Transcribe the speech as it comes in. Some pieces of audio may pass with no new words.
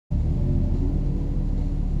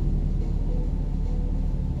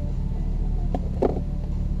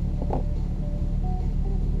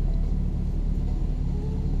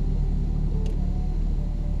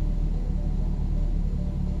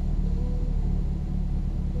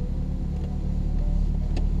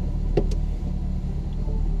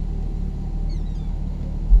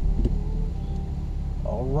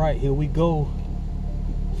All right, here we go.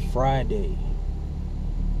 Friday.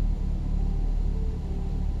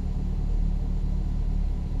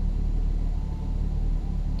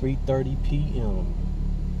 "3:30 p.m.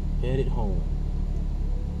 Headed home.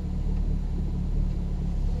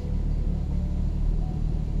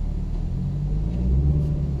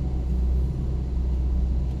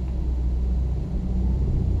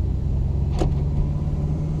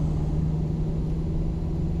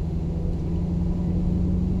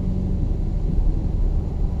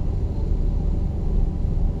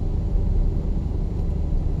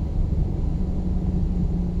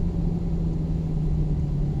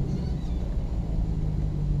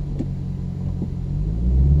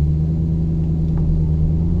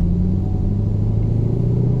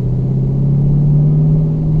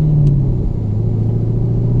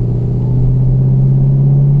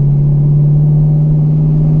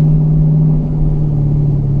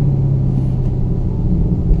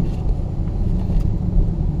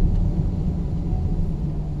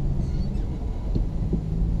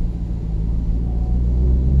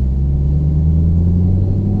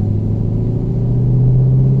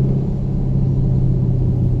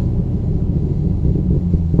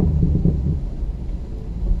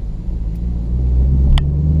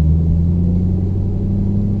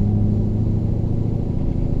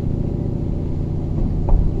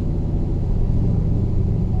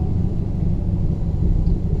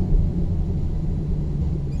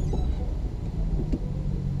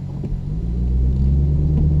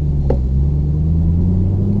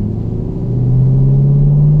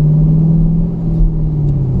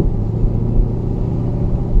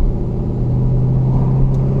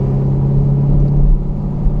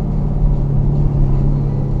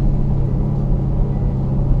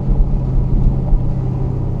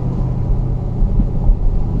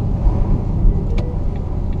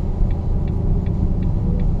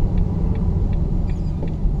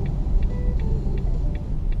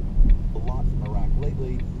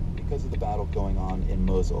 Going on in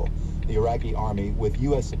Mosul. The Iraqi army, with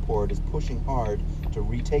U.S. support, is pushing hard to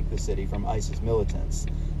retake the city from ISIS militants.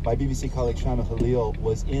 My BBC colleague Shaima Khalil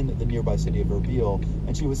was in the nearby city of Erbil,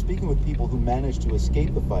 and she was speaking with people who managed to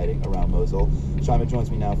escape the fighting around Mosul. Shaima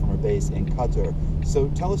joins me now from her base in Qatar. So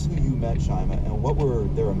tell us who you met, Shaima, and what were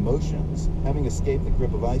their emotions having escaped the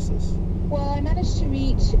grip of ISIS? Well, I managed to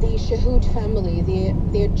meet the Shahood family.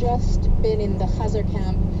 They had just been in the Khazar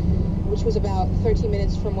camp, which was about 30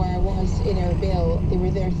 minutes from where I was in Erbil. They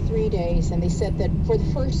were there 3 days, and they said that for the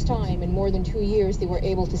first time in more than 2 years, they were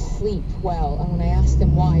able to sleep well. And when I asked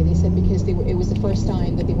them why, they said because it was the first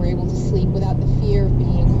time that they were able to sleep without the fear of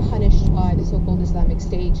being punished by the so-called Islamic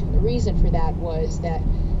State. And the reason for that was that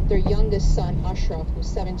their youngest son, Ashraf, who was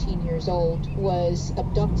 17 years old, was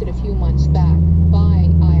abducted a few months back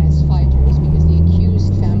by IS fighters because the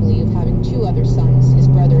accused family of having 2 other sons, his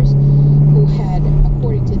brothers, who had,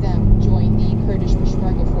 according to them, joined the Kurdish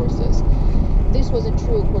Peshmerga forces. This wasn't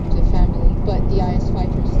true according to the family, but the IS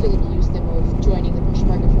fighters still accused them of joining the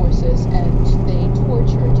Peshmerga forces, and they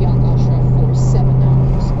tortured young Ashraf for 7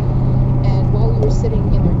 hours. And while we were sitting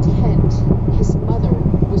in their tent, his mother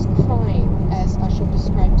was crying as Ashraf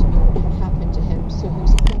described to me what had happened to him. So he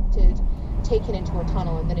was abducted, taken into a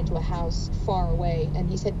tunnel, and then into a house far away. And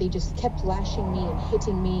he said they just kept lashing me and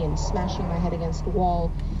hitting me and smashing my head against the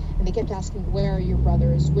wall. And they kept asking, where are your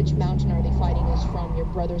brothers? Which mountain are they fighting us from? Your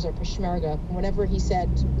brothers are Peshmerga. And whenever he said,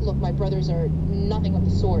 look, my brothers are nothing of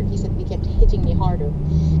the sort, he said they kept hitting me harder.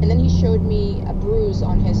 And then he showed me a bruise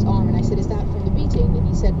on his arm, and I said, is that from the beating? And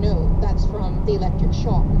he said, no, that's from the electric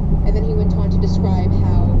shock. And then he went on to describe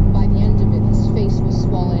how by the end of it, his face was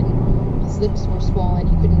swollen, his lips were swollen,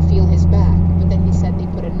 he couldn't feel his back. But then he said they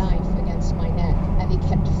put a knife against my neck, and they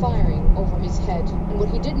kept firing over his head. And what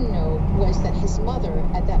he didn't know was that his mother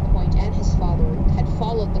at that point and his father had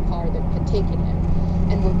followed the car that had taken him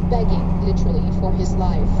and were begging literally for his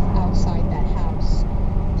life outside that house.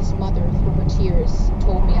 His mother, through her tears,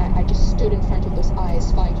 told me I just stood in front of those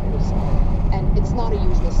IS fighters, and it's not a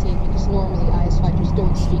usual scene because normally IS fighters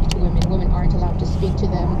don't speak to women. Women aren't allowed to speak to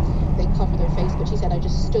them. They cover their face, but she said I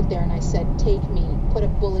just stood there and I said, take me, put a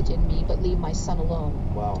bullet in me, but leave my son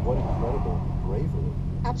alone. Wow, what incredible bravery.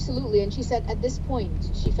 Absolutely, and she said at this point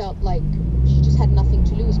she felt like she just had nothing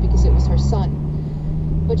to lose because it was her son.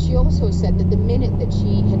 But she also said that the minute that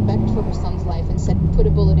she had begged for her son's life and said, put a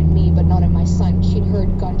bullet in me but not in my son, she'd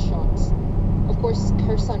heard gunshots. Of course,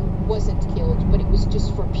 her son wasn't killed, but it was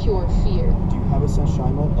just for pure fear. Do you have a sense,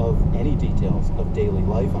 Shaima, of any details of daily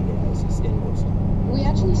life under ISIS in Mosul? We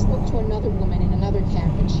actually spoke to another woman in another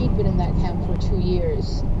camp, and she'd been in that camp for 2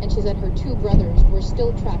 years. And she said her 2 brothers were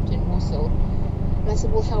still trapped in Mosul. And I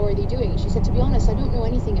said, well, how are they doing? She said, to be honest, I don't know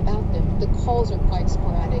anything about them. The calls are quite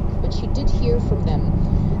sporadic, but she did hear from them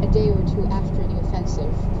a day or 2 after the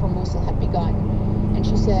offensive for Mosul had begun. And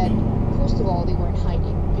she said, first of all, they were in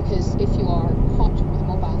hiding, because if you are caught with a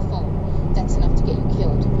mobile phone, that's enough to get you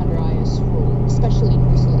killed under IS rule, especially in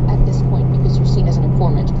Mosul at this point, because you're seen as an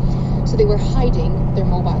informant. So they were hiding their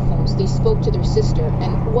mobile phones. They spoke to their sister,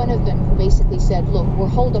 and one of them basically said, look, we're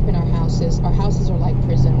holed up in our houses. Our houses are like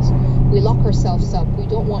prisons. We lock ourselves up. We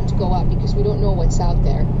don't want to go out because we don't know what's out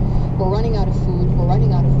there. We're running out of food. We're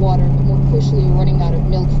running out of water. But more crucially, we're running out of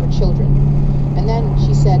milk for children. And then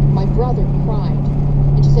she said, my brother cried.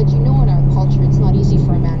 And she said, you know, in our culture, it's not easy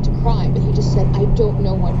for a man to cry. But he just said, I don't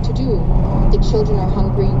know what to do. The children are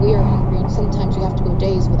hungry. We are hungry. And sometimes we have to go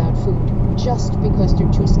days without food just because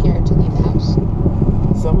they're too scared to leave the house.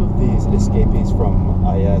 Some of these escapees from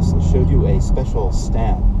IS showed you a special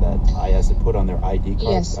stamp that IS had put on their ID cards.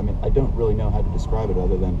 Yes. I mean, I don't really know how to describe it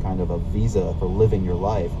other than kind of a visa for living your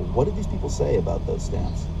life. What did these people say about those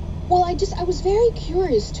stamps? Well, I was very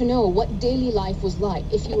curious to know what daily life was like.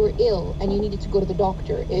 If you were ill and you needed to go to the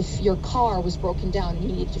doctor, if your car was broken down and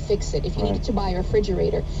you needed to fix it, if you needed to buy a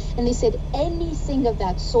refrigerator. And they said anything of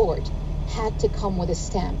that sort had to come with a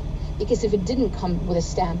stamp. Because if it didn't come with a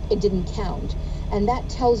stamp, it didn't count. And that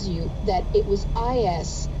tells you that it was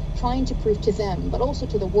IS trying to prove to them, but also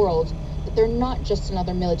to the world, that they're not just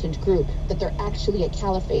another militant group, that they're actually a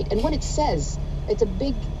caliphate. And what it says, it's a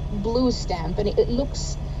big blue stamp, and it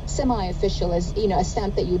looks semi-official, as you know, a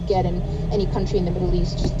stamp that you would get in any country in the Middle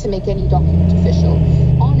East just to make any document official.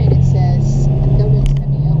 On it, it says Dawla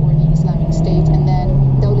Islamiyya, or the Islamic State, and then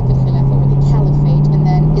Dawla al-Khilafa, or the Caliphate, and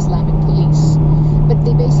then Islamic Police. But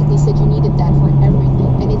they basically said you needed that for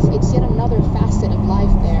everything, and it's yet another facet of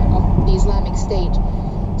life there of the Islamic State,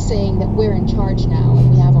 saying that we're in charge now,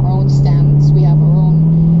 and we have our own stamps, we have our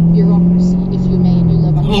own bureaucracy, if you may, and you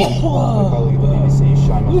live on. My colleague at the BBC,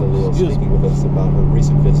 Shaima Khalil, speaking with us about her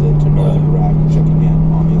recent visit to northern Iraq, checking in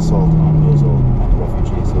on the assault on Mosul and the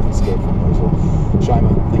refugees who have escaped from Mosul.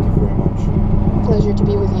 Shaima, thank you very much. Pleasure to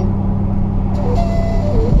be with you.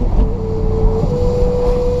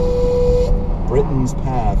 Britain's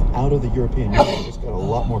path out of the European Union just got a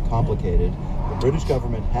lot more complicated. The British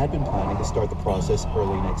government had been planning to start the process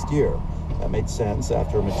early next year. That made sense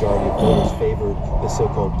after a majority of voters favored the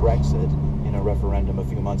so-called Brexit in a referendum a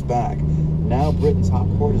few months back. Now Britain's High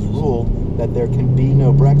Court has ruled that there can be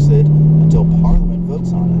no Brexit until Parliament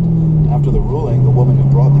votes on it. After the ruling, the woman who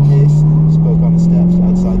brought the case spoke on the steps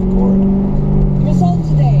outside the court. The result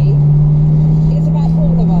today is about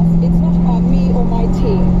all of us. It's not about me or my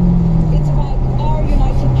team. It's about our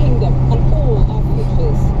United Kingdom and all our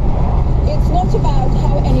futures. It's not about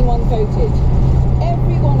how anyone voted.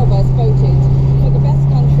 Every one of us voted for the best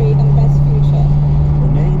country and the best future.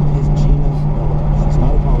 Her name is Gina Miller. She's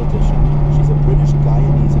not a politician. She's a British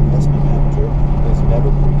Guyanese investment manager who has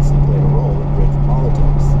never previously played a role in British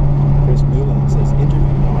politics. Chris Newlands has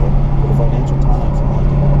interviewed Miller for the Financial Times in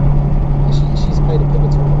London. She's played a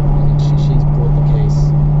pivotal role. I mean, she's brought the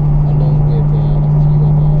case along with a few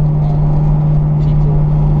other people,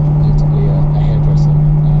 notably a hairdresser.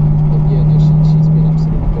 But yeah, no, she's been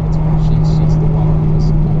absolutely pivotal. She's the one who was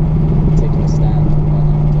taking a stand and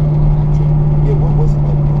acting. Yeah, what was it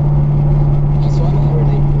like? So I met her in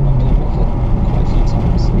April. I met her quite a few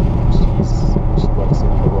times. She works in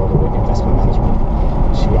the world of investment management.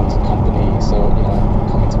 She runs a company, so you know, I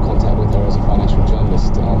come into contact with her as a financial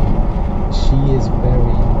journalist. She is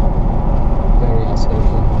very, very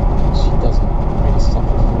outspoken. She doesn't really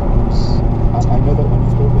suffer fools. I know that when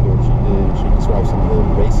you spoke with her, she described some of the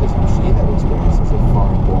racism she had experienced as a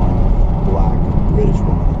foreign-born, black, British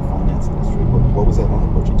woman in the finance industry. What was that like?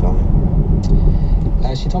 What did she tell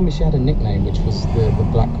you? She told me she had a nickname, which was the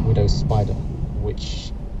Black Widow Spider,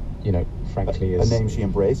 which, you know, frankly is... A name she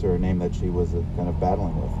embraced, or a name that she was kind of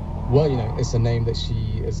battling with? Well, you know, it's a name that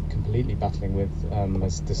she is completely battling with,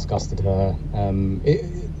 has disgusted her.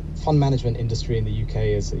 Fund management industry in the UK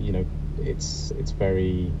is, you know, it's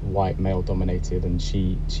very white, male dominated, and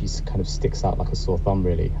she's kind of sticks out like a sore thumb,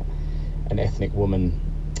 really. An ethnic woman.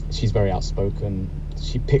 She's very outspoken.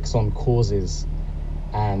 She picks on causes,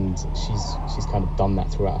 and she's kind of done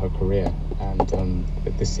that throughout her career. And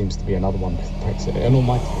this seems to be another one with Brexit. And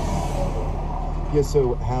almighty. Yeah,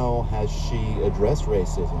 so how has she addressed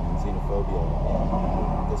racism and xenophobia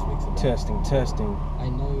in this week's event? Testing. I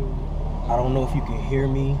know. I don't know if you can hear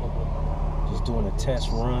me. Just doing a test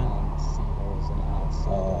run.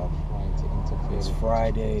 It's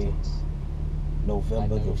Friday,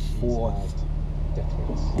 November the 4th.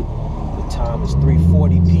 The time time is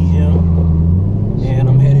 3:40 p.m. and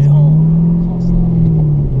I'm headed home.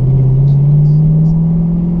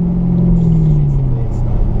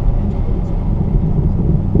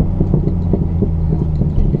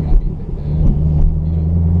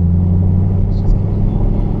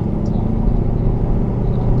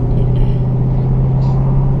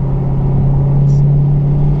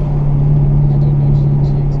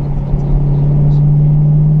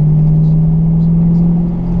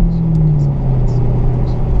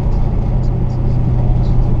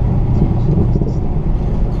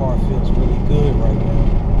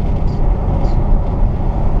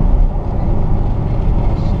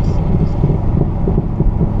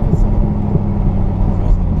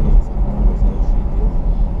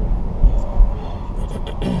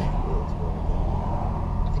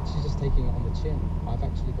 I've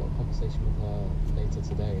actually got a conversation with her later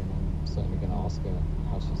today, and I'm certainly going to ask her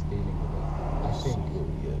how she's dealing with it. I think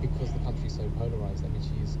because the country's so polarized, I mean,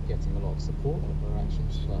 she's getting a lot of support of her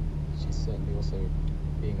actions, but she's certainly also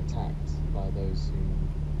being attacked by those who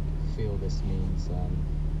feel this means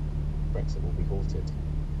Brexit will be halted.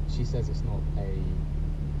 She says she's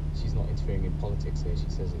not interfering in politics here. She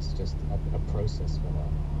says it's just a process for her.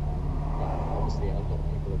 But obviously, a lot of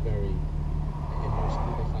people are very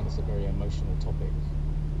emotional. They find this a very emotional topic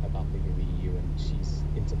about leaving the EU, and she's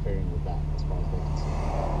interfering with that as far as they're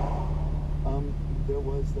concerned. There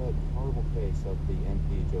was that horrible case of the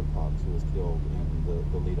MP Joe Cox who was killed in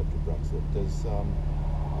the lead up to Brexit. Does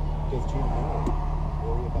Gen Camaro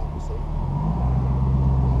worry about her safety?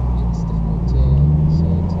 It's difficult to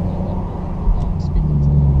say to know without speaking to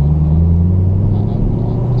her, but I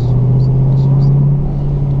would assume so.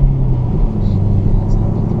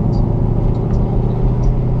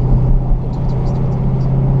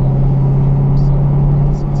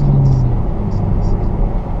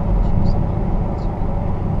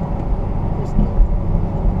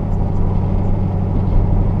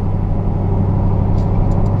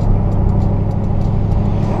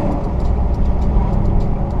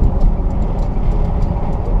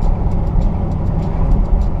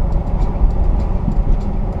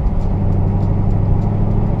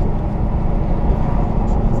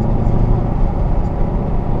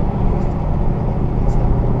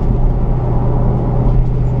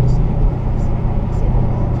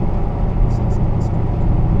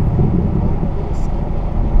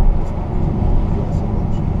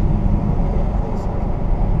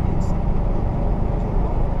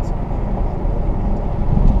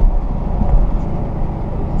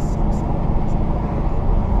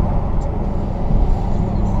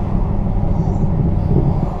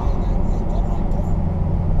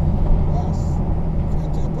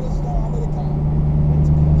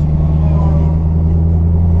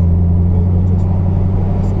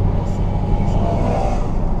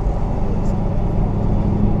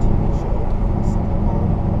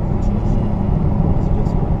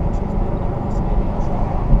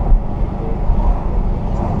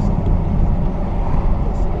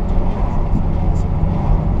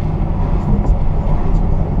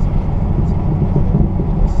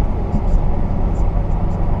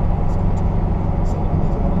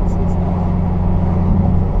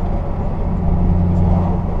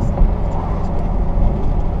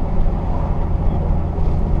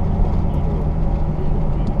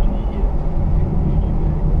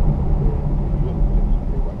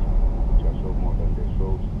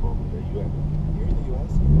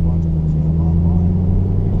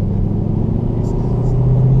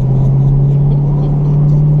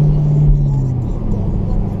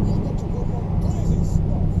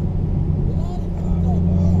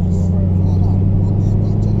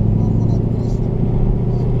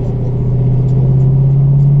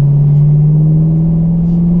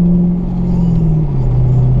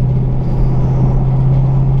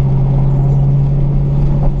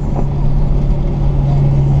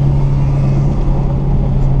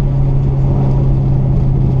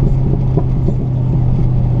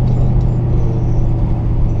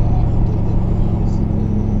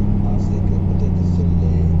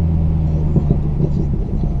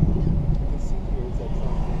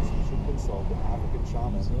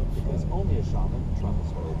 Because only a shaman, Trump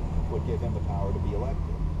has heard, would give him the power to be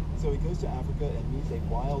elected. So he goes to Africa and meets a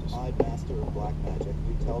wild-eyed master of black magic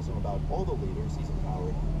who tells him about all the leaders he's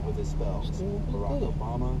empowered with his spells. Barack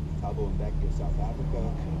Obama, Thabo Mbeki of South Africa,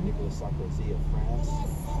 Nicolas Sarkozy of France.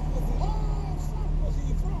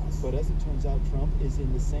 But as it turns out, Trump is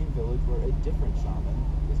in the same village where a different shaman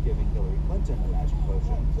is giving Hillary Clinton a magic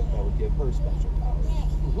potion that would give her special powers.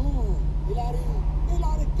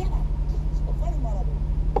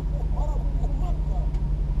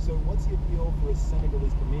 So what's the appeal for a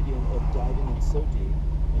Senegalese comedian of diving into runs so deep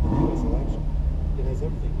into the U.S. election. It has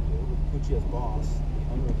everything to do with Kuchia's boss, the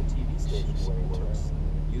owner of the TV station where he works,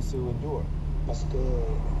 Youssou N'Dour. Parce que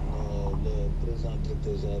le président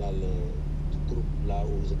directeur général du groupe là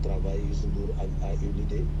où je travaille, Youssou N'Dour, a eu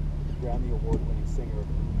l'idée. The Grammy Award-winning singer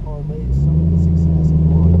parlayed some of the success of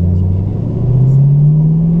broadcast media.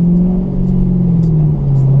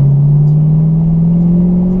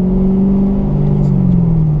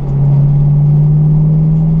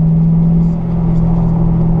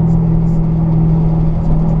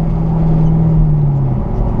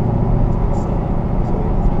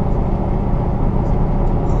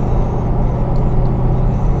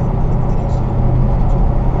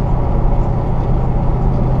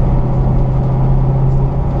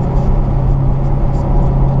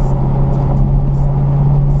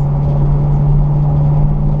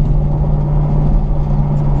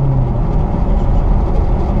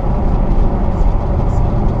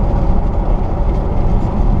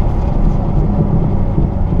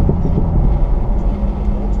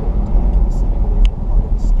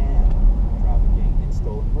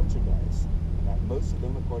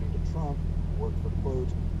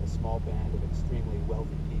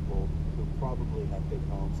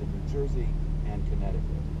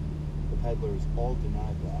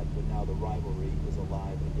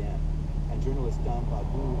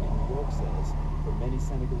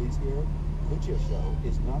 Senegalese here, Kuchia Show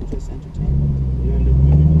is not just entertainment.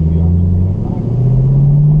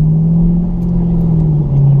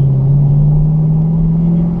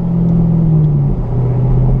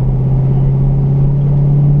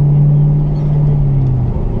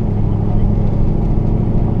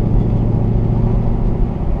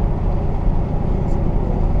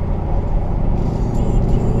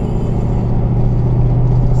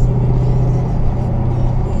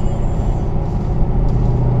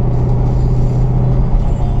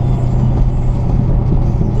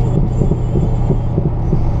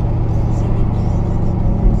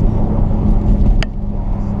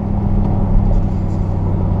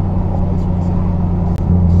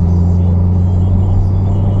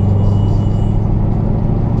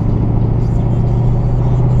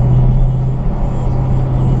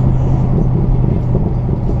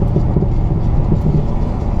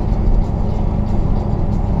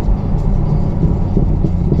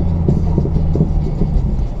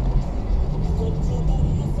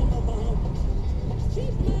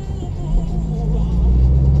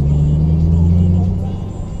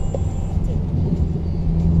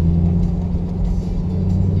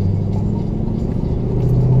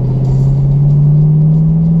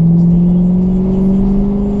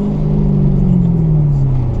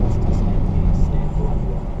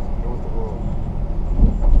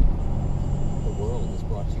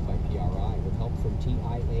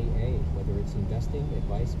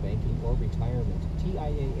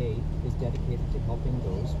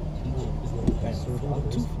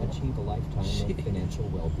 Achieve a lifetime of financial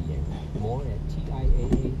well-being. More at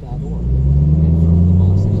TIAA.org. And from the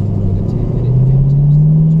bosses with a 10-minute victims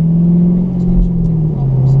retention and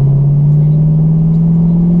problems.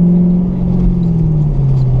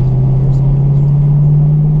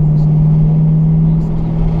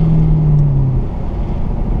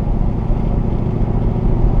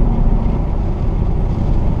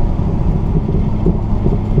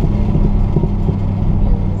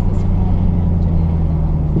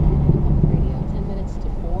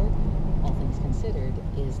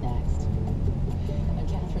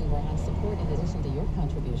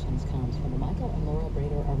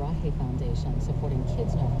 Training supporting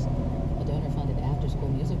Kids Notes, a donor-funded after-school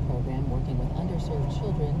music program working with underserved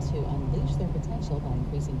children to unleash their potential by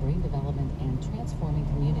increasing brain development and transforming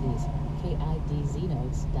communities.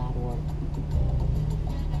 KIDZnotes.org.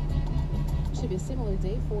 Should be a similar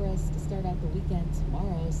day for us to start out the weekend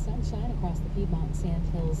tomorrow. Sunshine across the Piedmont and Sand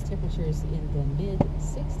Hills. Temperatures in the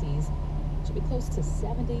mid-60s. Should be close to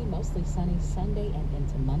 70, mostly sunny Sunday and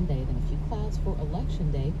into Monday. Then a few clouds for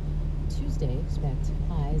Election Day. Tuesday, expect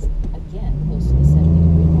highs again close to the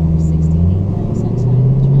 70-degree mark. 68 now, sunshine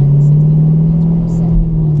in Trenton, 69 Greensboro,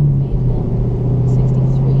 71 in Fayetteville,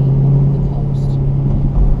 63 along the coast.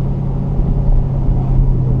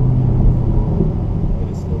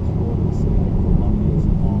 It is still too early to say that Colombia's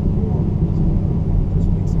long war is over.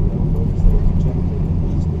 Just weeks ago, voters there rejected a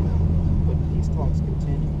peace deal, but peace talks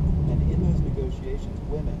continue, and in those negotiations,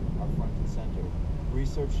 women are front and center.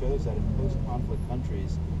 Research shows that in post-conflict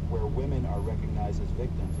countries where women are recognized as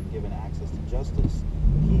victims and given access to justice,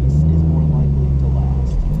 peace is more likely to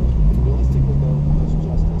last. Realistically, though, how much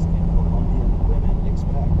justice can Colombian women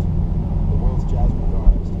expect? The world's Jasmine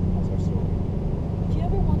Garst has our story. Do you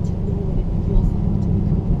ever want to know what it feels like to be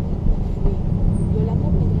completely free?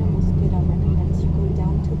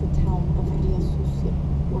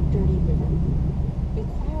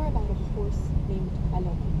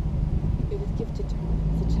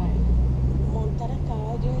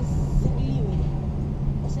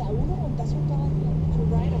 To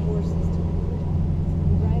ride a horse is to be free.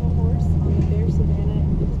 You ride a horse on the bare savannah,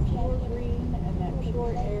 it's pure green, and that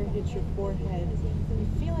pure air hits your forehead. You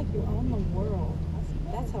feel like you own the world.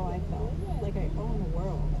 That's how I felt, like I own the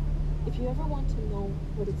world. If you ever want to know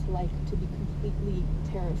what it's like to be completely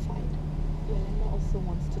terrified, Yolanda also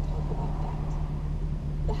wants to talk about that.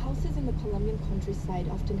 The houses in the Colombian countryside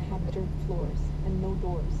often have dirt floors and no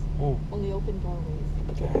doors, only open doorways.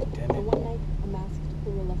 God damn And it. one night, a masked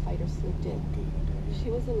guerrilla fighter slipped in. She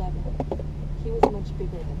was 11. He was much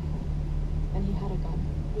bigger than her, and he had a gun.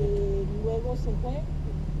 Luego se fue.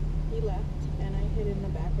 He left, and I hid in the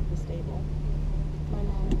back of the stable. My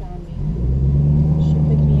mom found me. She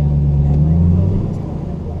picked me up, and my clothing was covered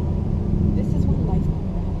in blood. This is when life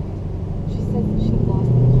unraveled. She said that she lost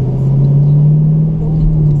the concept of time. Lo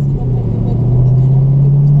único que sí no perdí fue como la cara porque me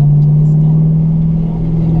gustaba mucho pescar. The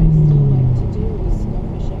only thing I still liked to do was go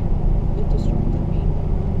fishing. It distracted me.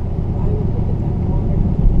 I would look at that water.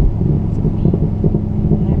 It's clean.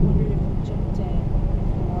 And I wondered if we jumped in, if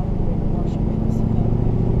the water would wash away this film I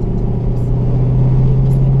felt at times. It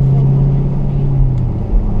was like a film on my brain.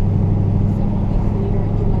 Several weeks later,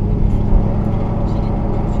 Yolanda miscarried. She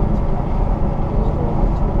didn't know she was pregnant. Her mother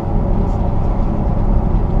went to her police called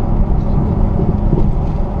Yolanda.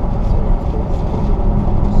 Soon after, several guerrilla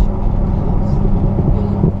fighters showed up at the house.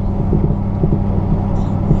 Yolanda followed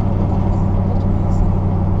her mom to the door.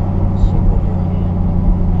 She put her hand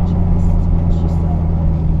on my chest and she said,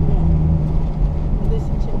 "No.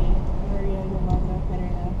 Listen to me, Maria Yolanda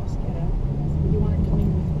Pereira Mosquera. You aren't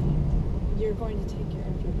coming with me. You're going to take care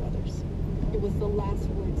of your brothers." It was the last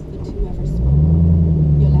words the two ever spoke.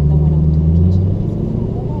 Yolanda went off to the kitchen to get some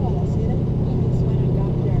food. When I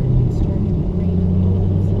got there, it started raining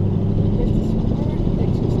bullets. There's this word that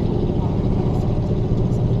keeps coming up when I speak to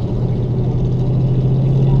victims of the Colombian War. Revenge.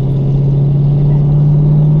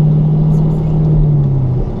 Some say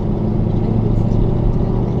And it was time to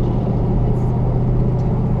die. And somewhere in the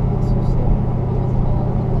town of Jesús, it was all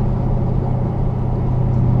 11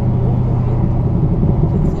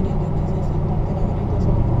 considering that this is a Pamperadoritas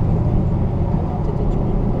or Pamperadoritas. I wanted to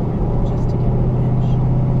join the guerrilla just to get revenge.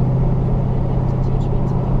 I wanted them to teach me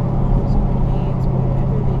to make bombs, grenades,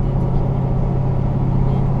 whatever they did to kill me.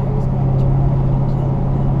 And then I was going to turn around and kill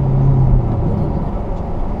them. They didn't let her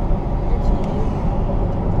join. You're too lazy.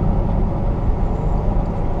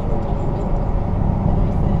 And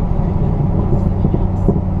I said, I better find something else.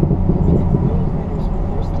 When the guerrilla fighters were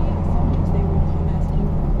thirsty, sometimes they would come asking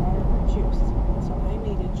for water or juice. So I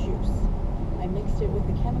made a juice. I mixed it with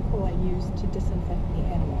the chemical I used to disinfect the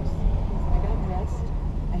animals. I got dressed.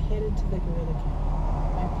 I headed to the guerrilla camp.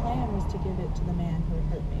 My plan was to give it to the man who had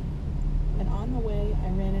hurt me. And on the way, I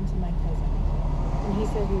ran into my cousin. And he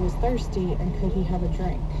said he was thirsty and could he have a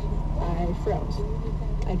drink. I froze.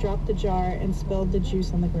 I dropped the jar and spilled the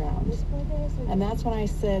juice on the ground. And that's when I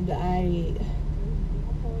said I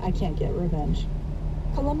can't get revenge.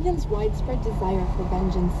 Colombians' widespread desire for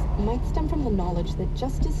vengeance might stem from the knowledge that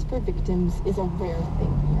justice for victims is a rare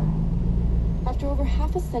thing here. After over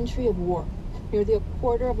half a century of war, nearly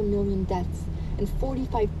 250,000 deaths, and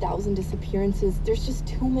 45,000 disappearances, there's just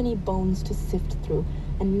too many bones to sift through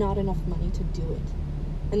and not enough money to do it.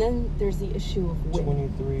 And then there's the issue of women.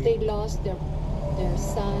 23. They lost their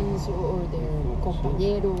sons or their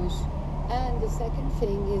compañeros. And the second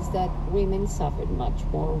thing is that women suffered much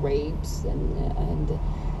more rapes and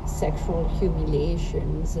sexual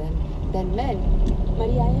humiliations than men.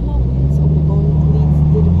 Maria Emma Wills Obregón leads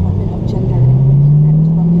the Department of Gender and Women at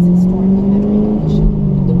Colombia's Historical Memory Commission.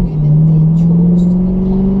 The women they chose to be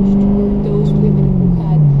punished were those women who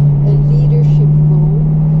had a leadership role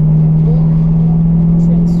or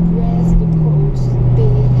transgressed the codes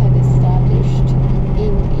they had established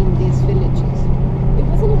in these villages. It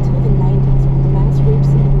wasn't until the 90s, when the mass rapes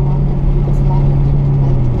in Rwanda and Yugoslavia took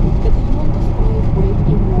flight, that the UN defined rape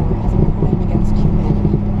in war as a crime against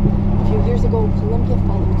humanity. A few years ago, Colombia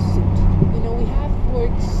followed suit.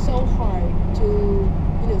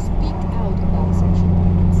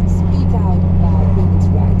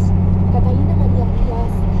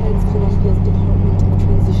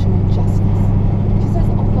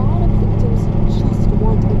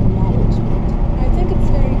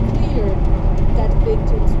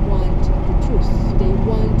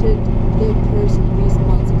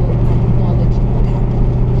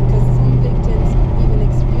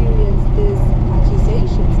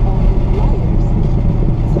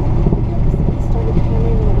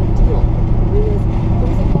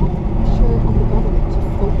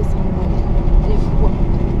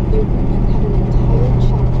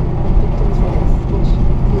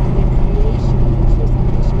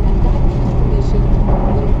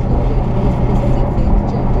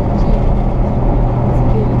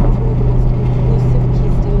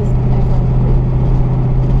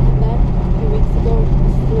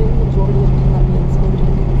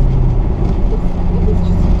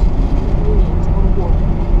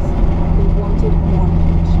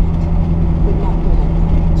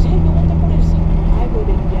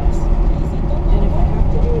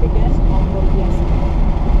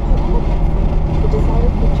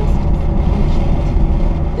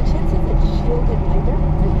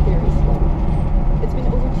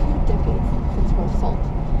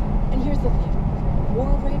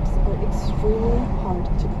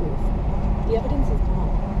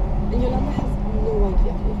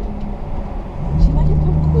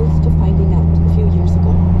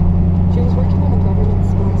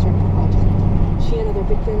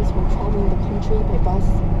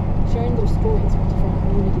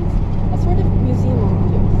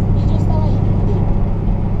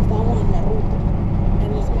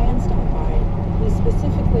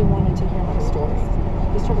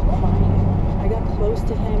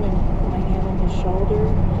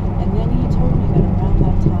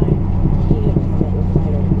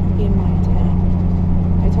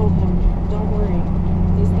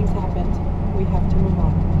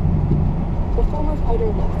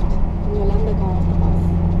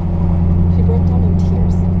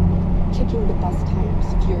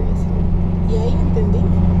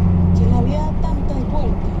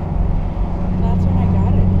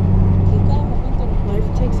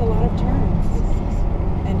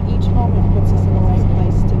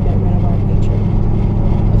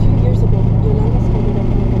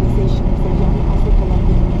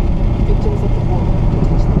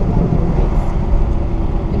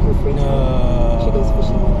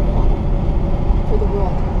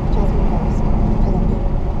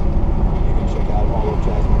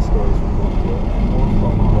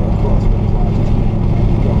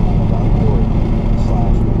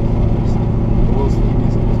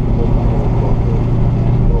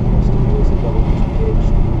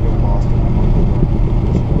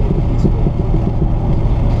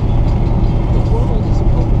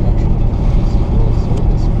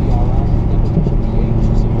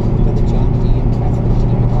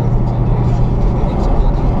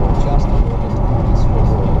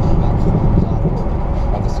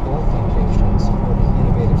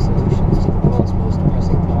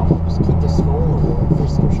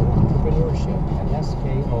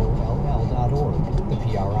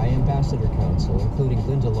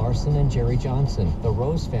 Johnson, the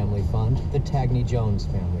Rose Family Fund, the Tagney Jones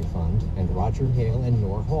Family Fund, and Roger Hale and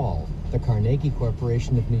Nor Hall. The Carnegie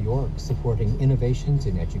Corporation of New York, supporting innovations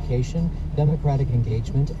in education, democratic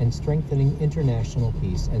engagement, and strengthening international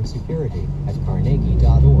peace and security at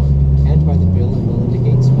carnegie.org, and by the Bill and Melinda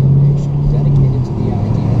Gates Foundation, dedicated to the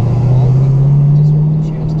idea that all people deserve the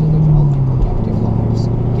chance to live healthy, productive lives.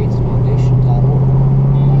 GatesFoundation.org.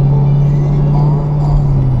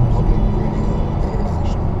 Public Radio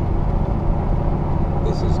International.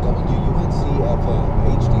 This is WUNC-FM,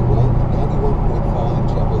 HD1, 91.5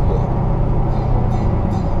 Chapel Hill.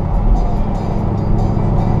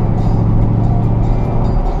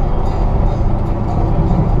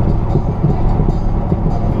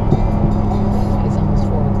 It's almost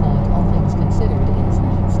 4 o'clock. All things considered is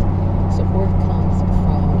next. Support comes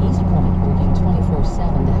from East Point, working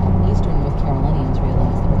 24/7 to help Eastern North Carolinians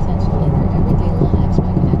realize the potential in their everyday lives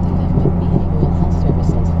by connecting them with behavioral health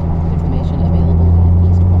services. Information available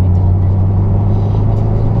at eastpoint.net. A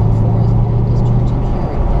Florida Forest Baptist Church in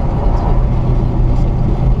Cary, dedicated to inclusive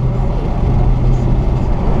community faith,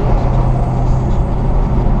 regardless of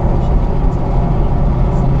worship begins at 11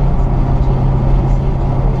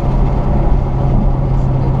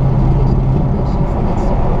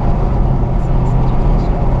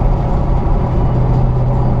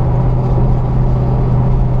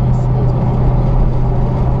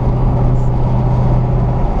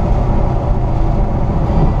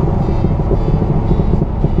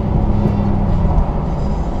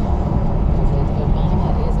 on President Obama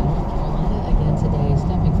is in North Carolina again today,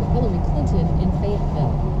 stepping for Hillary Clinton in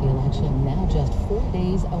Fayetteville. The election now just 4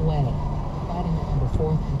 days away. Friday, November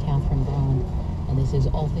 4th, I'm Catherine Braun, and this is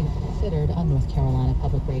All Things Considered on North Carolina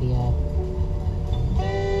Public Radio.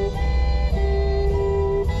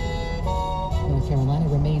 North Carolina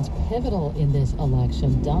remains pivotal in this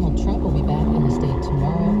election. Donald Trump will be back in the state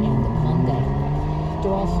tomorrow and Monday.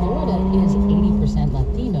 After all, Florida is 80%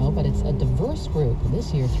 Latino, but it's a diverse group.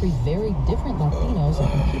 This year, 3 very different Latinos are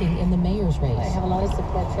competing in the mayor's race. I have a lot of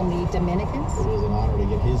support from the Dominicans. It is an honor to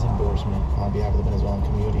get his endorsement on behalf of the Venezuelan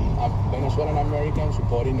community. A Venezuelan American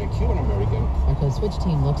supporting a Cuban American. Our Code Switch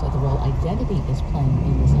team looks at the role identity is playing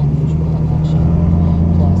in this unusual election.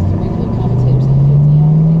 Plus, the regular commentators at 50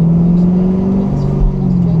 hour David Brooks weighed in during this final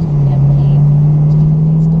stretch of campaign as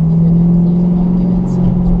candidates deliver their closing arguments.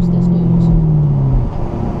 First, this news.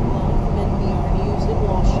 From NPR News in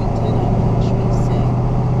Washington, I'm Lakshmi Singh.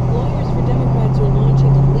 Lawyers for Democrats are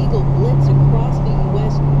launching a legal blitz across the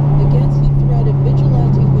U.S. against the threat of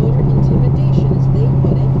vigilante voter intimidation, as they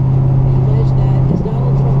put it. They allege that as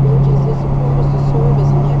Donald Trump urges his supporters to serve as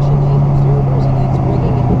election day observers against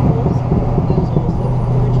rigging at the polls, he is also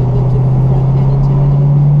encouraging them to confront and intimidate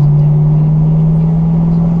those Democratic leaders.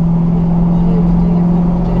 In Ohio today, a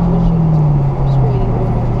federal judge issued a restraining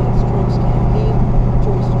order against Trump's campaign to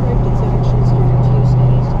restrict its actions during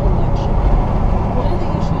Tuesday's election. One of the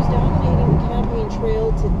issues dominating the campaign trail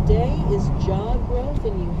today is job growth.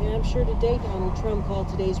 In New Hampshire today, Donald Trump called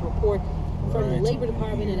today's report from the Labor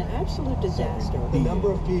Department an absolute disaster. The number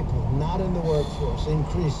of people not in the workforce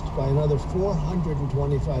increased by another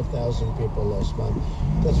 425,000 people last month.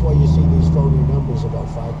 That's why you see these phony numbers, about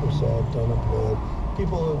 5% unemployed.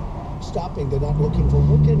 People are stopping. They're not looking for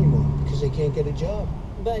work anymore because they can't get a job.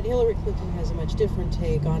 But Hillary Clinton has a much different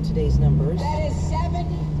take on today's numbers. That is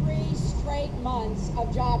 73 straight months of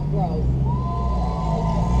job growth.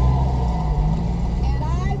 And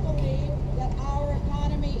I believe that our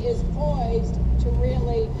economy is poised to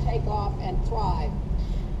really take off and thrive.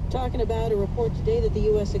 Talking about a report today that the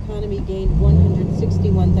U.S. economy gained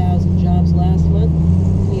 161,000 jobs last month.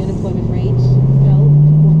 The unemployment rate fell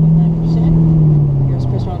to 4.9%. Here's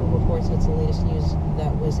Chris Ronald reports that's the latest news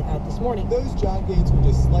that was out this morning. Those job gains were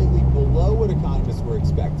just slightly below what economists were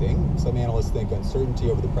expecting. Some analysts think uncertainty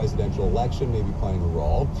over the presidential election may be playing a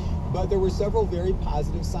role. But there were several very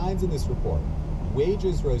positive signs in this report.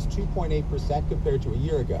 Wages rose 2.8% compared to a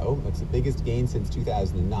year ago. That's the biggest gain since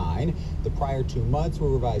 2009. The prior 2 months were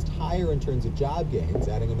revised higher in terms of job gains,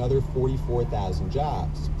 adding another 44,000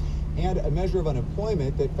 jobs. And a measure of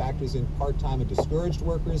unemployment that factors in part-time and discouraged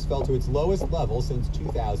workers fell to its lowest level since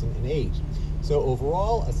 2008. So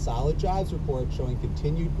overall, a solid jobs report showing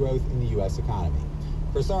continued growth in the U.S. economy.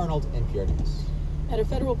 Chris Arnold, NPR News. At a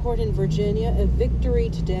federal court in Virginia, a victory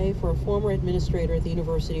today for a former administrator at the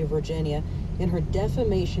University of Virginia in her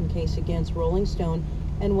defamation case against Rolling Stone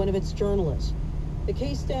and one of its journalists. The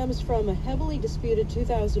case stems from a heavily disputed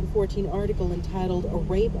 2014 article entitled "A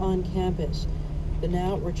Rape on Campus." The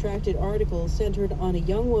now retracted article centered on a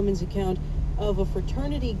young woman's account of a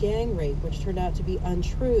fraternity gang rape, which turned out to be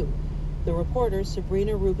untrue. The reporter,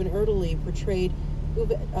 Sabrina Rubin Erdely, portrayed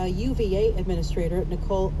UVA administrator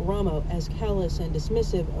Nicole Ramo as callous and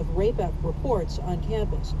dismissive of rape reports on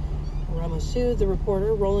campus. Ramo sued the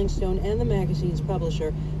reporter, Rolling Stone, and the magazine's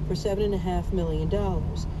publisher for $7.5 million.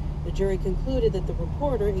 The jury concluded that the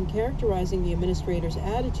reporter, in characterizing the administrator's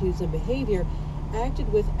attitudes and behavior,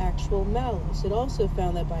 acted with actual malice. It also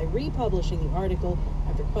found that by republishing the article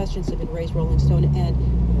after questions had been raised, Rolling Stone and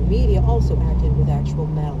the media also acted with actual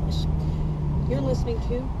malice. You're listening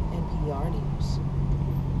to NPR News.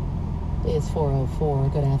 It's 4:04.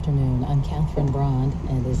 Good afternoon. I'm Catherine Brond,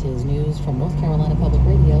 and this is news from North Carolina Public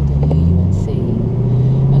Radio, WUNC.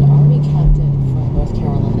 An Army captain from North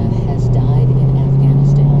Carolina has died in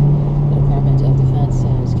Afghanistan. The Department of Defense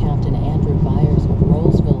says Captain Andrew Byers of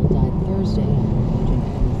Rollsville died Thursday after engaging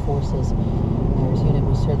enemy forces. Byers' unit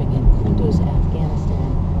was serving in Kunduz,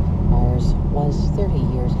 Afghanistan. Byers was 30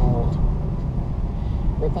 years old.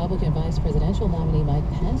 Republican vice presidential nominee Mike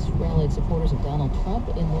Pence rallied supporters of Donald Trump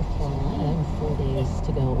in North Carolina with 4 days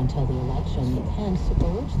to go until the election. Pence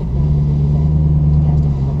urged the crowd to cast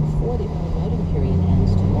a ballot before the early voting period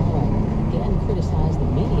ends tomorrow. Again, criticized the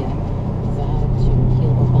media, vowed to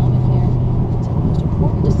repeal Obamacare, and said the most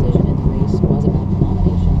important decision in the race was about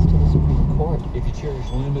nominations to the Supreme Court. If you cherish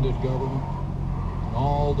limited government and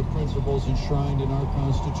all the principles enshrined in our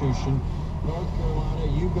Constitution, North Carolina,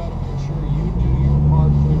 you've got to make sure you do your part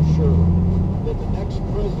to ensure that the next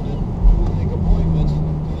president who will make appointments to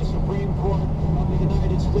the Supreme Court of the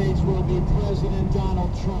United States will be President Donald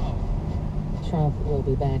Trump. Trump will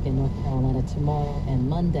be back in North Carolina tomorrow and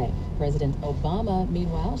Monday. President Obama,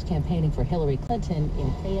 meanwhile, is campaigning for Hillary Clinton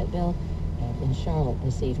in Fayetteville and in Charlotte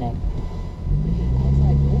this evening.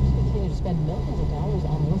 Outside groups continue to spend millions of dollars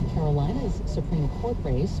on North Carolina's Supreme Court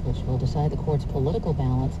race, which will decide the court's political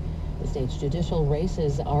balance. The state's judicial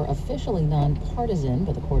races are officially nonpartisan,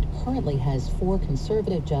 but the court currently has 4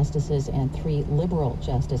 conservative justices and 3 liberal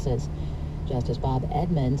justices. Justice Bob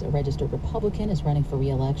Edmonds, a registered Republican, is running for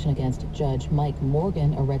re-election against Judge Mike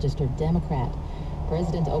Morgan, a registered Democrat.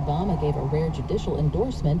 President Obama gave a rare judicial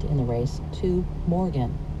endorsement in the race to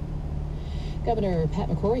Morgan. Governor Pat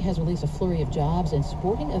McCrory has released a flurry of jobs and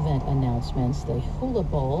sporting event announcements. The Hula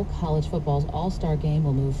Bowl, college football's all-star game,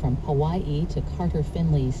 will move from Hawaii to Carter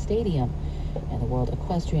Finley Stadium, and the World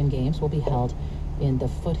Equestrian Games will be held in the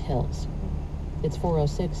foothills. It's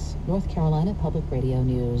 4:06, North Carolina Public Radio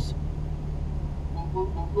News.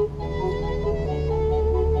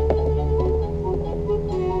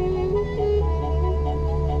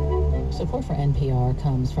 Support for NPR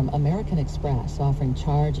comes from American Express, offering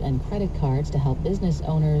charge and credit cards to help business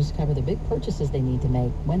owners cover the big purchases they need to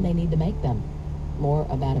make when they need to make them. More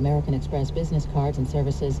about American Express business cards and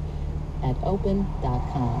services at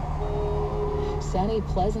open.com. Sunny,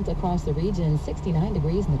 pleasant across the region, 69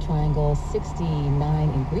 degrees in the Triangle, 69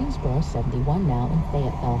 in Greensboro, 71 now in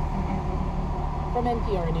Fayetteville. From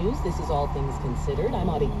NPR News, this is All Things Considered. I'm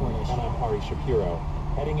Audie Cornish. And I'm Ari Shapiro.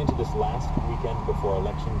 Heading into this last weekend before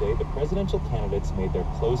Election Day, the presidential candidates made their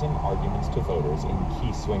closing arguments to voters in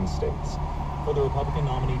key swing states. For the Republican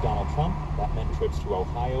nominee Donald Trump, that meant trips to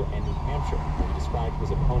Ohio and New Hampshire, where he described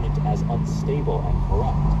his opponent as unstable and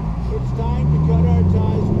corrupt. It's time to cut our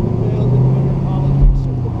ties with the failed and bitter politics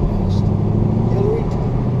of the past. Hillary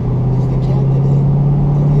Clinton is the candidate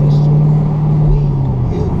of yesterday.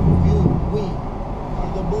 We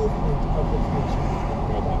are the movement of the future.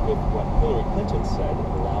 Compare that with what Hillary Clinton said at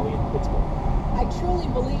a rally in Pittsburgh. I truly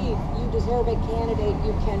believe you deserve a candidate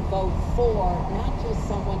you can vote for, not just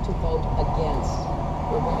someone to vote against.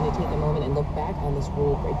 We're going to take a moment and look back on this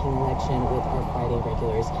rule-breaking election with our Friday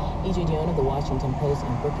regulars. E.J. Dion of the Washington Post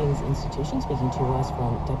and Brookings Institution speaking to us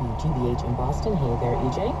from WGBH in Boston. Hey there,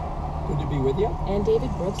 E.J. Good to be with you. And David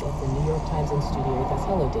Brooks of the New York Times in studio with us.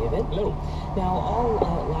 Hello, David. Hello. Now,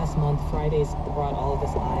 last month, Fridays brought all of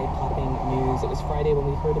this eye-popping news. It was Friday when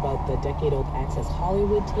we heard about the decade-old Access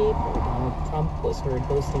Hollywood tape where Donald Trump was heard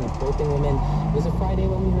boasting of groping women. It was a Friday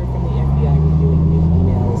when we heard from the FBI reviewing new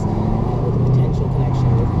emails with a potential connection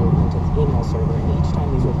with Hillary Clinton's email server. And each time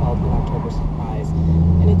these were called an October surprise.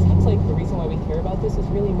 And it seems like the reason why we care about this is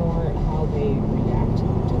really more how they react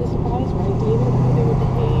to the surprise, right, David? How they would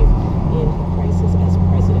behave in a crisis as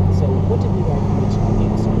president. So what did we learn from each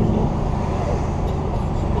campaign to start with you?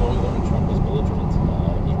 Well, we learned Trump is belligerent.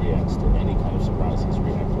 He reacts to any kind of surprise. He's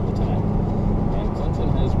reacted with attack. And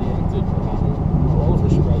Clinton has reacted. All of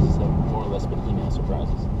her surprises have more or less been email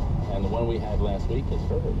surprises. And the one we had last week is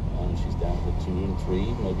her. She's down to 2 and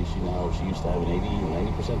 3. Maybe she used to have an 80 or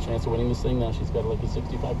 90% chance of winning this thing. Now she's got like a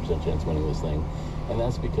 65% chance of winning this thing. And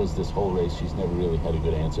that's because this whole race, she's never really had a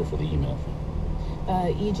good answer for the email thing.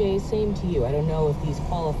 EJ, same to you. I don't know if these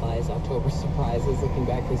qualify as October surprises looking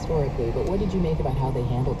back historically, but what did you make about how they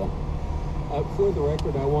handled them? For the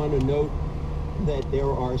record, I want to note that there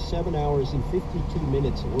are 7 hours and 52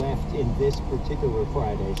 minutes left in this particular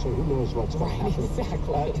Friday, so who knows what's going to happen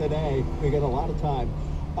exactly. Today. We got a lot of time.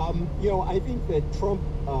 I think that Trump,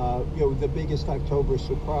 the biggest October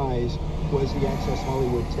surprise was the Access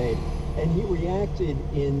Hollywood tape. And he reacted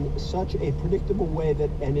in such a predictable way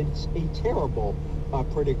and it's a terrible,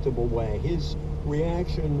 predictable way. His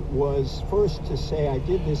reaction was first to say, I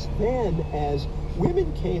did this, then as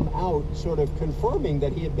women came out sort of confirming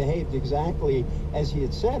that he had behaved exactly as he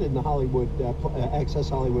had said in the Hollywood, Access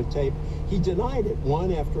Hollywood tape, he denied it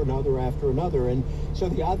one after another after another. And so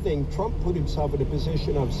the odd thing, Trump put himself in a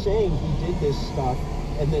position of saying he did this stuff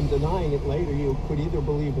and then denying it later. You could either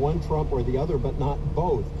believe one Trump or the other, but not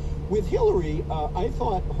both. With Hillary, I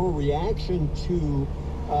thought her reaction to,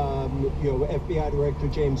 FBI Director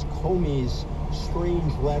James Comey's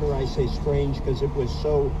strange letter, I say strange because it was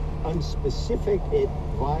so unspecific, it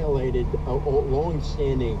violated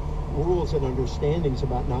long-standing rules and understandings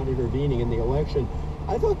about not intervening in the election.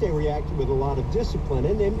 I thought they reacted with a lot of discipline,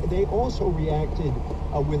 and they also reacted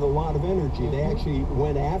with a lot of energy. They actually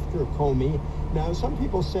went after Comey. Now, some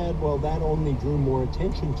people said, well, that only drew more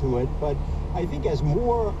attention to it, but I think as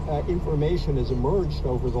more information has emerged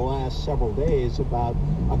over the last several days about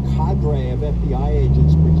a cadre of FBI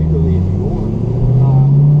agents, particularly in New York,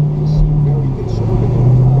 this very conservative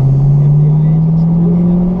FBI agents really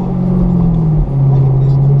have a vote for Clinton. I think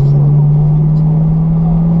this could serve a long-term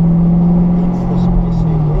interest by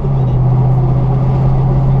saying, wait a minute,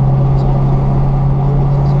 everything that comes out of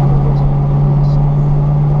Alexis Edwards and this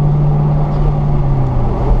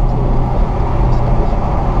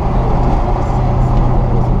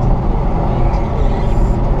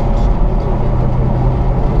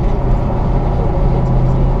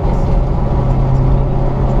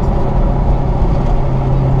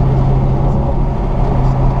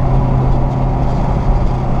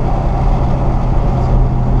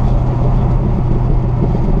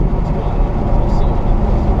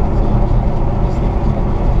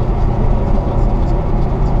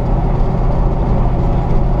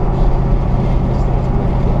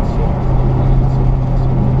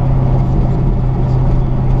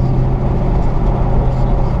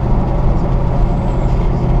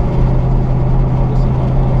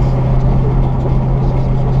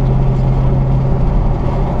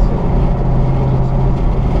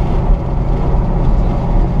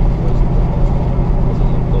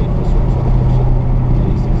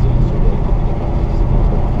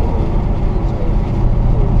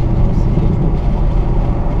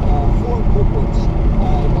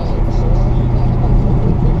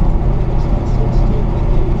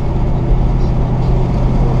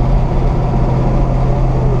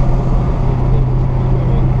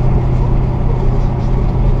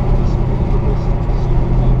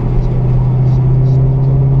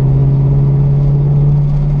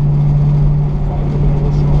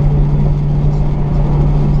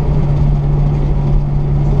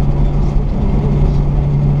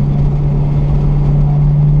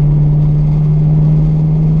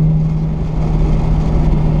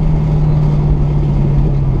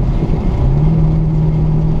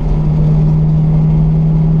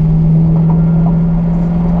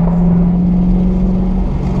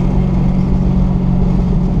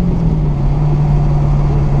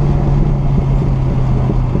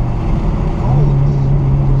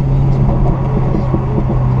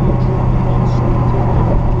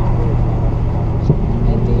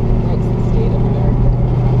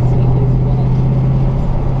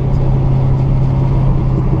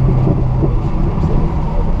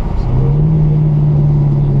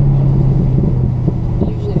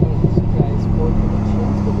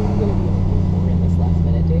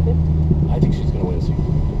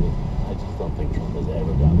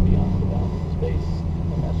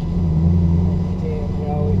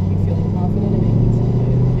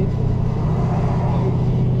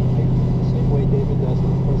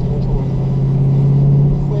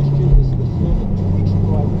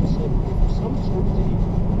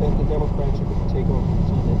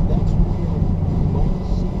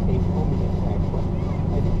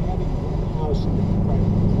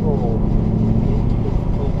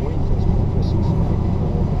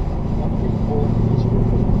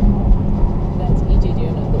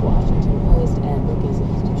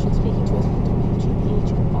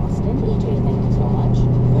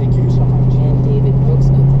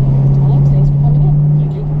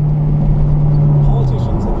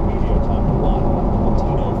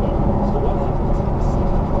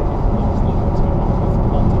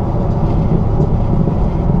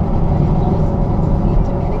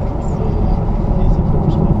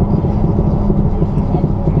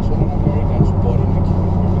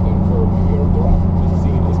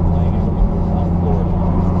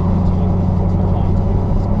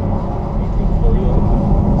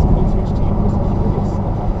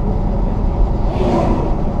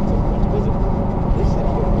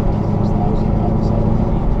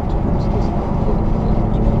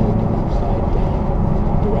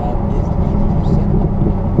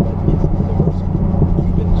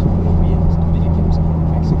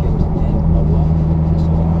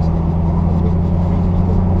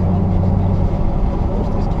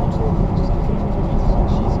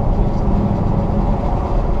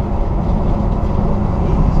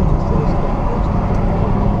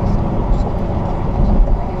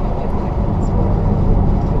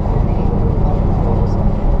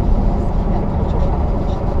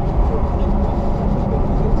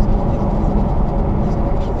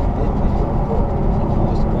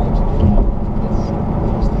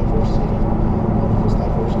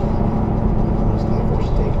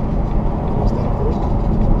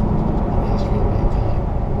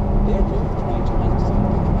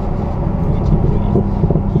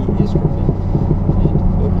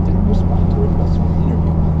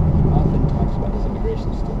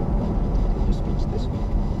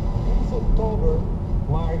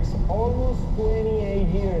almost 28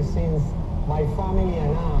 years since my family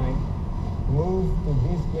and I moved to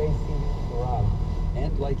this great city, Iraq.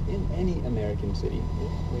 And like in any American city,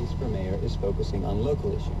 this race for mayor is focusing on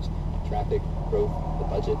local issues, traffic, growth, the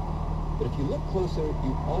budget. But if you look closer,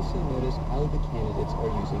 you also notice how the candidates are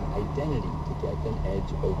using identity to get an edge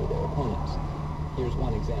over their opponents. Here's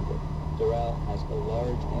one example. Doral has a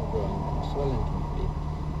large and growing Venezuelan community.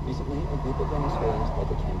 Recently, a group of Venezuelans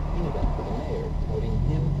held a campaign event for the mayor, touting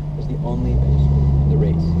him as the only Venezuelan in the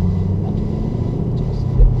race. Not to mention, just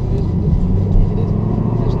the candidate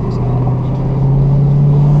has this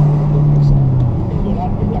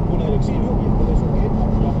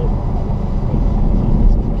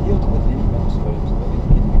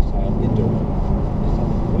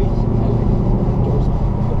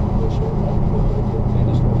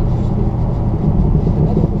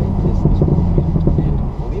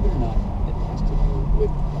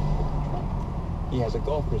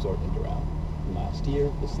resort in Doral. And last year,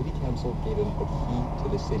 the city council gave him a key to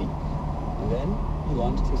the city. And then he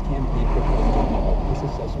launched his campaign proposal about this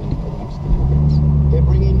assessment amongst the immigrants. They're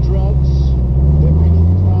bringing drugs, they're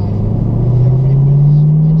bringing crime, they're rapists,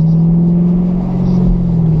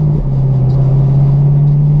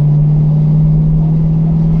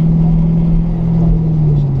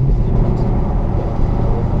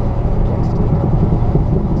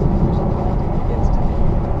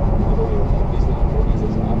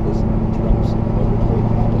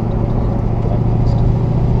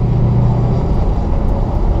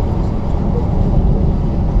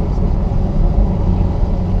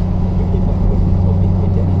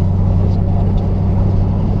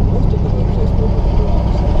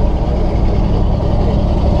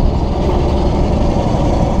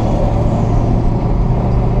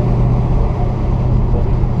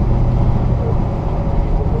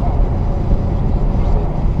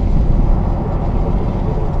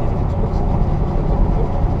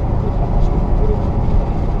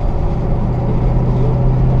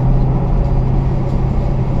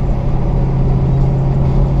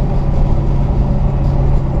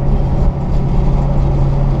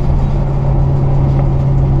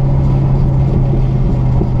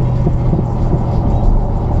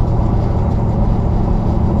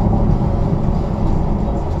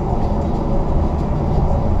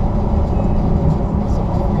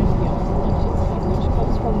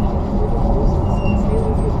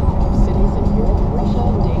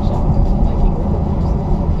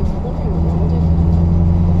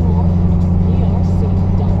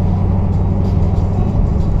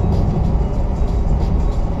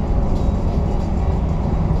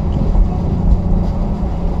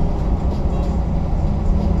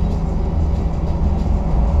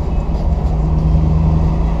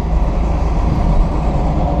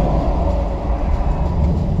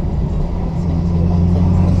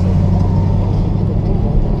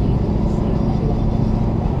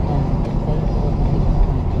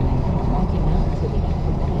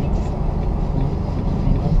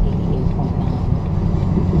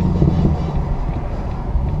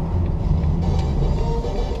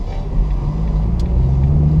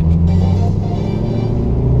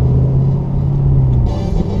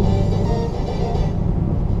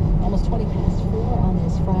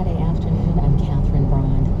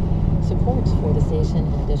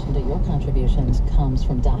 comes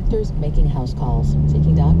from doctors making house calls,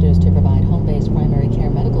 seeking doctors to provide home-based primary care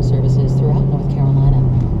medical services throughout North Carolina.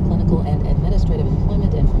 Clinical and administrative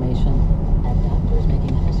employment information at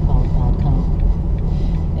doctorsmakinghousecalls.com.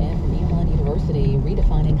 And from Elon University,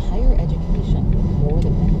 redefining higher education with more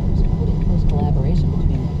than mentors, including close collaboration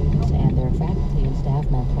between students and their faculty and staff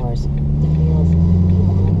mentors. Details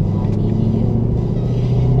elon.edu.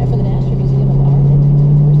 And for the National Museum of Art at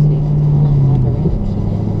University, Elon Macarena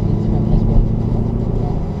Keenan reads from his book,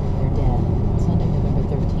 They're Dead, Sunday, November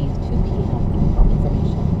 13th, 2 p.m.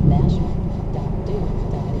 Information,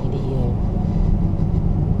 national.duke.edu.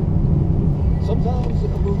 Sometimes a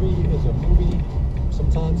movie is a movie,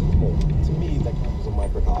 sometimes it's more. To me, that kind of was a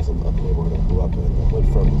microcosm of the neighborhood I grew up in. I went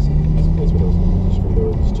from this place where there was an industry, there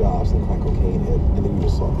were these jobs, and crack cocaine hit, and then you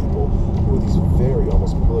just saw people who were these very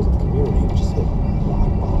almost pillars of the community just hit rock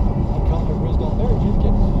bottom. I'm Conor Grisdall. There's Gen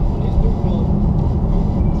Camaro. His new film.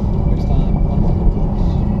 Next time on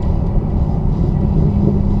Marketplace.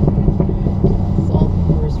 All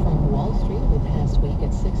numbers from Wall Street over the past week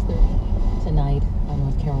at 6:30 tonight on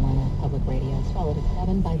North Carolina Public Radio. It's followed at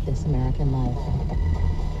 7 by This American Life.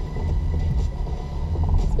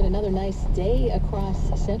 It's been another nice day across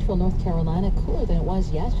central North Carolina. Cooler than it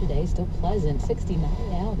was yesterday. Still pleasant. 69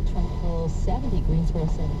 now. The Trumbull 70. Greensboro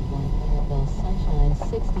 71. Maryville sunshine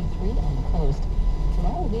 63 on the coast.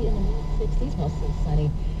 Tomorrow will be in the mid-60s. Mostly sunny.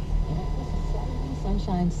 This is Saturday,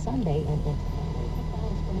 Sunshine Sunday, and it's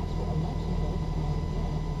for next election vote.